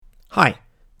Hi,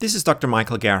 this is Dr.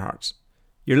 Michael Gerhardt.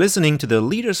 You're listening to the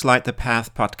Leaders Light the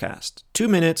Path podcast. 2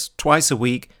 minutes, twice a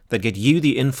week, that get you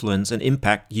the influence and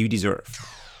impact you deserve.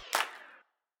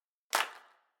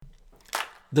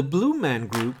 The Blue Man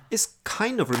Group is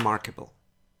kind of remarkable.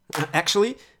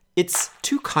 Actually, it's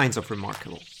two kinds of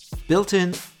remarkable,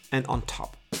 built-in and on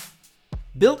top.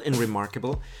 Built-in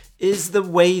remarkable is the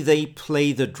way they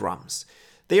play the drums.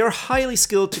 They are highly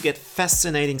skilled to get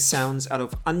fascinating sounds out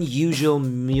of unusual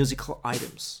musical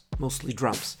items, mostly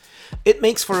drums. It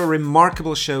makes for a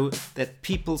remarkable show that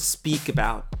people speak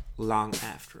about long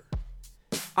after.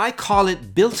 I call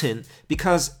it built-in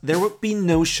because there would be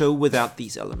no show without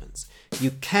these elements.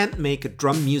 You can't make a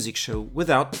drum music show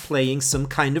without playing some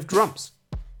kind of drums.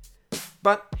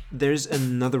 But there's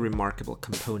another remarkable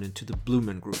component to the Blue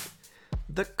Man Group,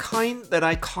 the kind that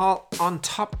I call on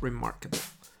top remarkable.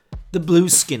 The blue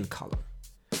skin color.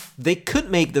 They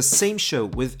could make the same show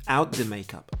without the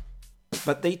makeup,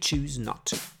 but they choose not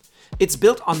to. It's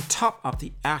built on top of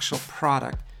the actual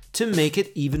product to make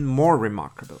it even more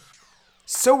remarkable.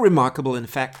 So remarkable, in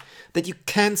fact, that you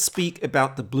can't speak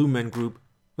about the Blue Man Group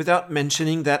without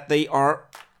mentioning that they are,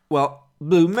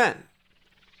 blue men.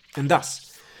 And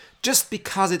thus, just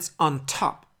because it's on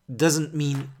top doesn't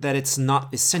mean that it's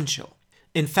not essential.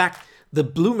 In fact, the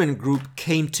Blue Man Group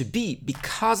came to be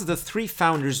because the three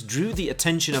founders drew the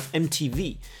attention of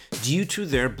MTV due to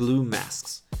their blue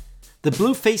masks. The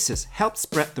blue faces helped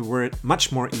spread the word much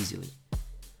more easily.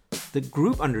 The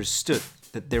group understood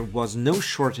that there was no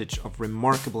shortage of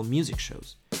remarkable music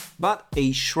shows, but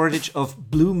a shortage of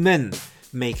blue men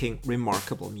making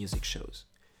remarkable music shows.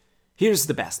 Here's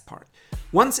the best part.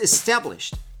 Once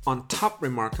established, on top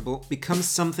remarkable becomes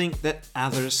something that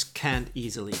others can't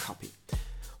easily copy.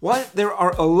 While there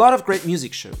are a lot of great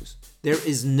music shows, there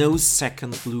is no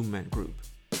second Blue Man Group.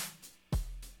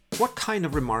 What kind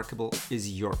of remarkable is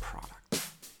your product?